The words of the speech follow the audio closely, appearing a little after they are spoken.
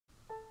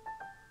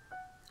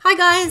Hi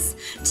guys!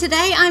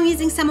 Today I'm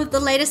using some of the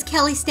latest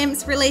Kellie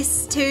stamps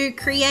released to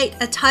create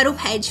a title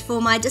page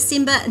for my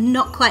December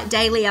Not Quite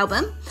Daily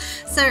album.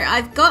 So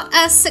I've got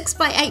a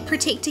 6x8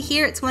 protector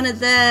here. It's one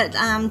of the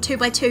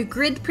 2x2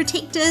 grid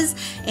protectors,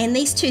 and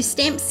these two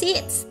stamp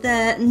sets,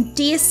 the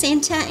Dear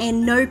Center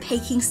and No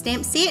Peeking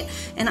stamp set,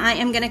 and I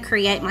am going to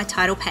create my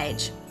title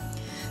page.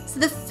 So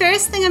the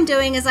first thing I'm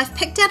doing is I've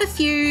picked out a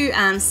few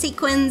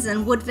sequins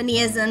and wood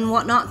veneers and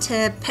whatnot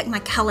to pick my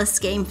color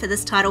scheme for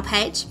this title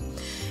page.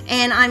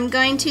 And I'm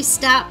going to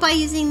start by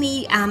using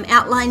the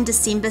Outline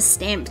December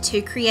stamp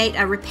to create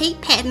a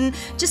repeat pattern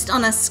just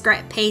on a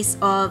scrap piece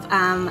of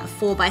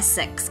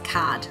 4x6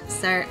 card.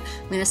 So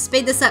I'm going to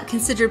speed this up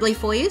considerably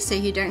for you so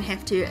you don't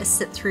have to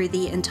sit through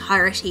the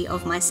entirety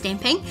of my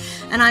stamping.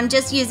 And I'm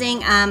just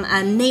using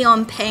a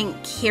neon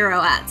pink Hero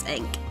Arts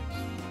ink.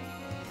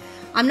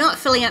 I'm not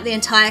filling up the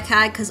entire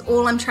card because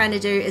all I'm trying to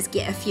do is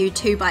get a few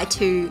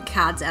 2x2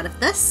 cards out of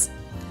this.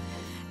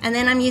 And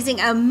then I'm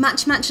using a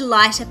much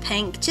lighter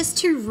pink just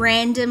to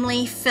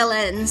randomly fill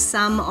in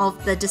some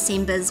of the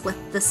Decembers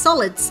with the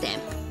solid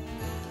stamp.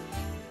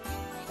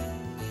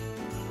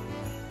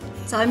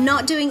 So I'm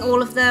not doing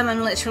all of them,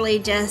 I'm literally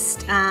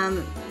just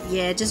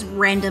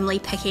randomly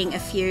picking a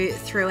few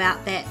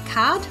throughout that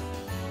card.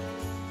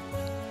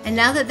 And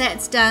now that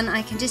that's done,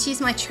 I can just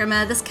use my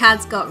trimmer. This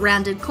card's got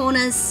rounded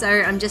corners, so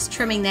I'm just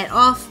trimming that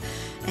off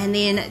and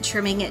then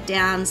trimming it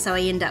down so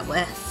I end up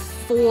with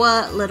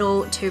 4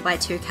 little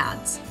 2x2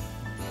 cards.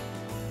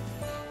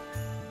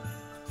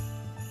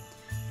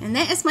 And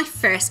that is my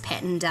first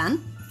pattern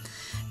done.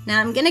 Now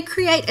I'm going to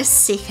create a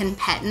second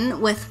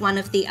pattern with one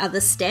of the other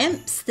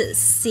stamps that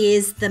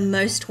says the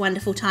most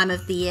wonderful time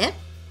of the year.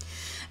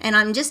 And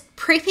I'm just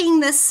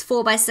prepping this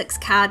 4x6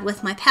 card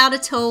with my powder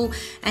tool,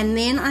 and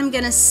then I'm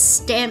going to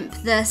stamp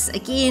this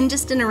again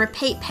just in a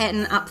repeat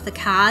pattern up the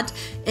card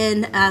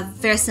in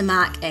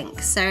Versamark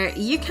ink. So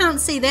you can't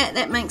see that,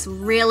 that makes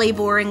really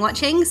boring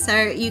watching,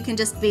 so you can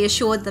just be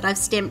assured that I've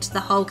stamped the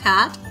whole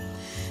card.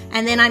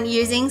 And then I'm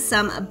using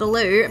some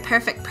blue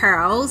Perfect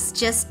Pearls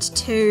just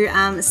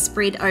to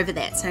spread over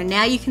that. So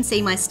now you can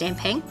see my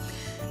stamping.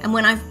 And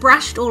when I've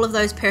brushed all of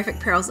those Perfect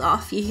Pearls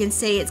off, you can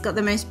see it's got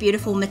the most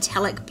beautiful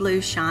metallic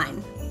blue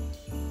shine.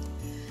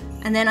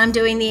 And then I'm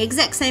doing the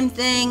exact same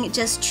thing,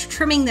 just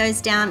trimming those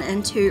down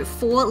into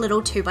 4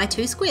 little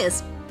 2x2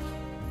 squares.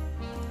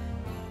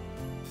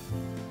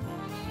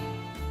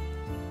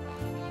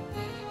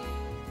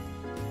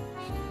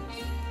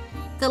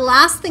 The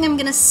last thing I'm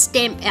going to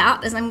stamp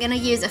out is I'm going to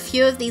use a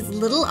few of these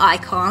little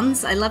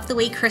icons. I love the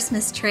wee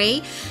Christmas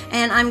tree,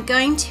 and I'm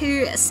going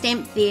to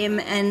stamp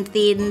them and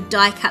then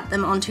die cut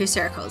them onto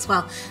circles.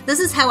 Well, this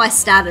is how I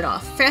started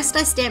off. First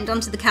I stamped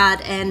onto the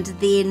card and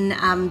then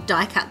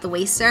die cut the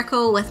wee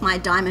circle with my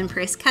diamond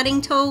press cutting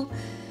tool.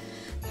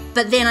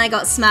 But then I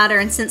got smarter,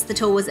 and since the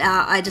tool was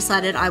out, I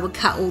decided I would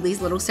cut all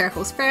these little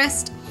circles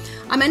first.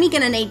 I'm only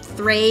going to need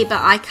 3, but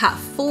I cut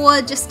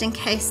 4 just in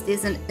case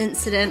there's an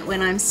incident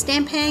when I'm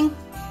stamping.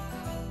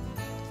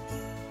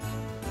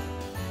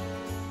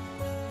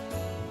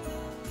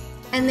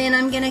 And then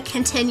I'm going to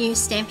continue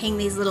stamping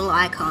these little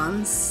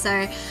icons.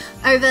 So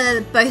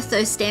over both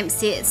those stamp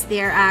sets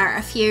there are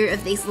a few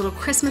of these little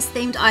Christmas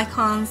themed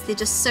icons. They're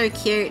just so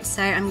cute.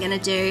 So I'm going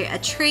to do a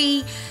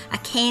tree, a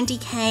candy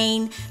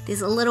cane,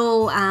 there's a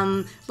little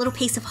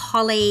piece of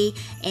holly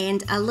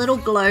and a little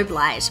globe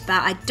light,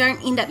 but I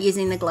don't end up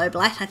using the globe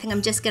light. I think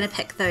I'm just going to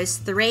pick those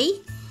 3,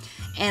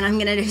 and I'm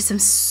going to do some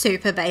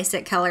super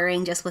basic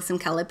colouring just with some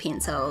coloured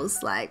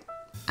pencils.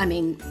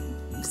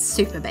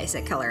 Super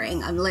basic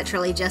colouring. I'm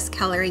literally just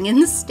colouring in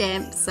the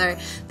stamp. So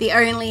the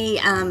only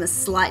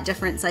slight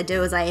difference I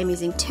do is I am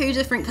using 2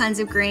 different kinds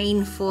of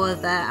green for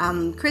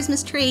the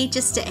Christmas tree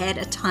just to add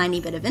a tiny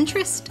bit of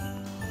interest.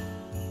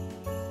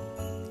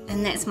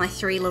 And that's my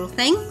 3 little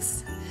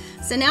things.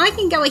 So now I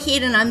can go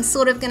ahead and I'm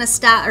sort of going to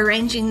start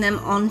arranging them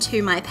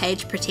onto my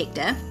page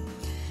protector.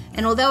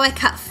 And although I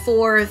cut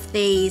 4 of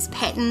these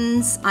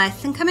patterns, I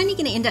think I'm only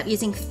going to end up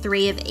using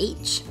 3 of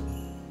each.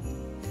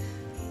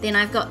 Then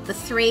I've got the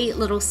 3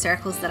 little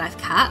circles that I've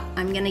cut.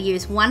 I'm going to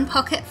use one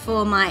pocket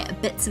for my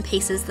bits and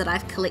pieces that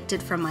I've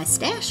collected from my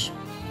stash.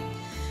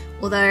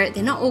 Although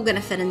they're not all going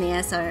to fit in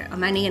there, so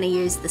I'm only going to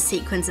use the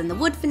sequins and the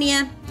wood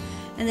veneer.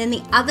 And then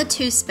the other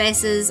 2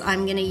 spaces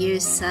I'm going to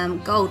use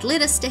some gold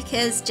letter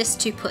stickers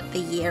just to put the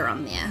year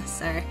on there.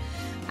 So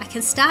I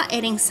can start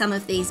adding some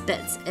of these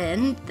bits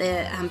in.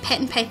 The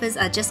pattern papers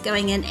are just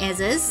going in as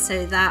is,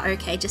 so they're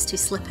okay just to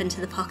slip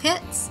into the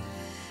pockets.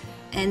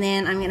 And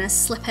then I'm going to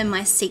slip in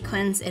my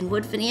sequins and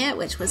wood veneer,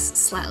 which was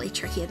slightly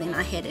trickier than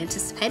I had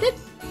anticipated.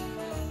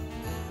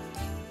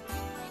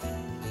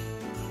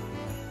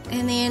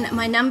 And then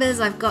my numbers,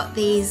 I've got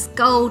these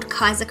gold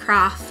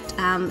Kaisercraft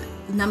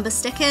number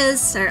stickers,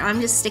 so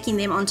I'm just sticking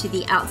them onto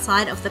the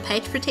outside of the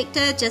page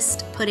protector,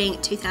 just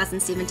putting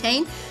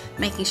 2017,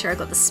 making sure I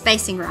got the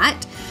spacing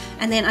right.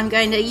 And then I'm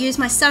going to use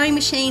my sewing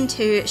machine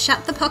to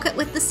shut the pocket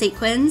with the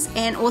sequins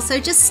and also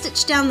just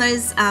stitch down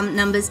those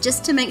numbers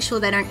just to make sure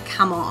they don't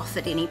come off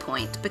at any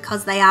point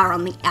because they are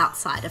on the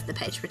outside of the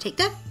page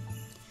protector.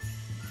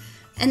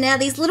 And now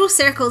these little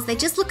circles, they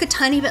just look a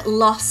tiny bit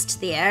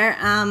lost there.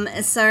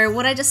 So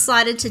what I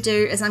decided to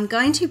do is I'm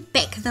going to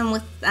back them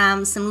with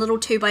some little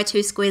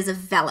 2x2 squares of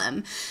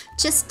vellum,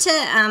 just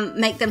to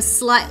make them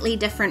slightly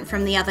different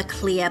from the other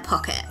clear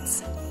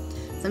pockets.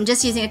 So I'm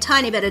just using a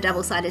tiny bit of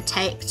double-sided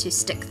tape to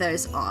stick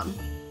those on.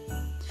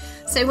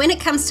 So when it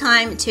comes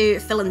time to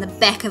fill in the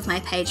back of my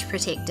page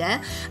protector,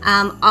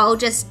 I'll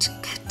just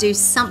do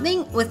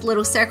something with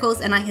little circles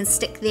and I can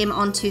stick them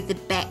onto the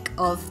back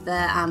of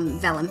the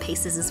vellum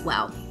pieces as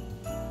well.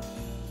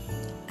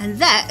 And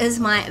that is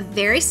my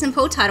very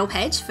simple title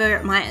page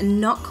for my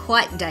Not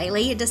Quite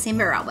Daily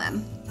December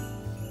album.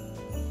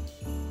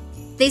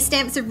 These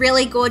stamps are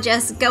really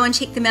gorgeous. Go and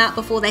check them out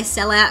before they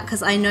sell out,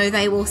 because I know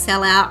they will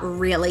sell out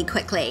really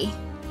quickly.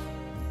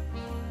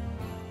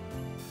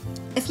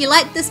 If you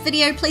liked this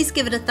video, please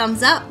give it a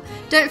thumbs up.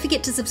 Don't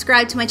forget to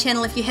subscribe to my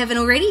channel if you haven't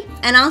already,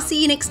 and I'll see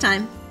you next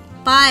time.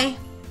 Bye!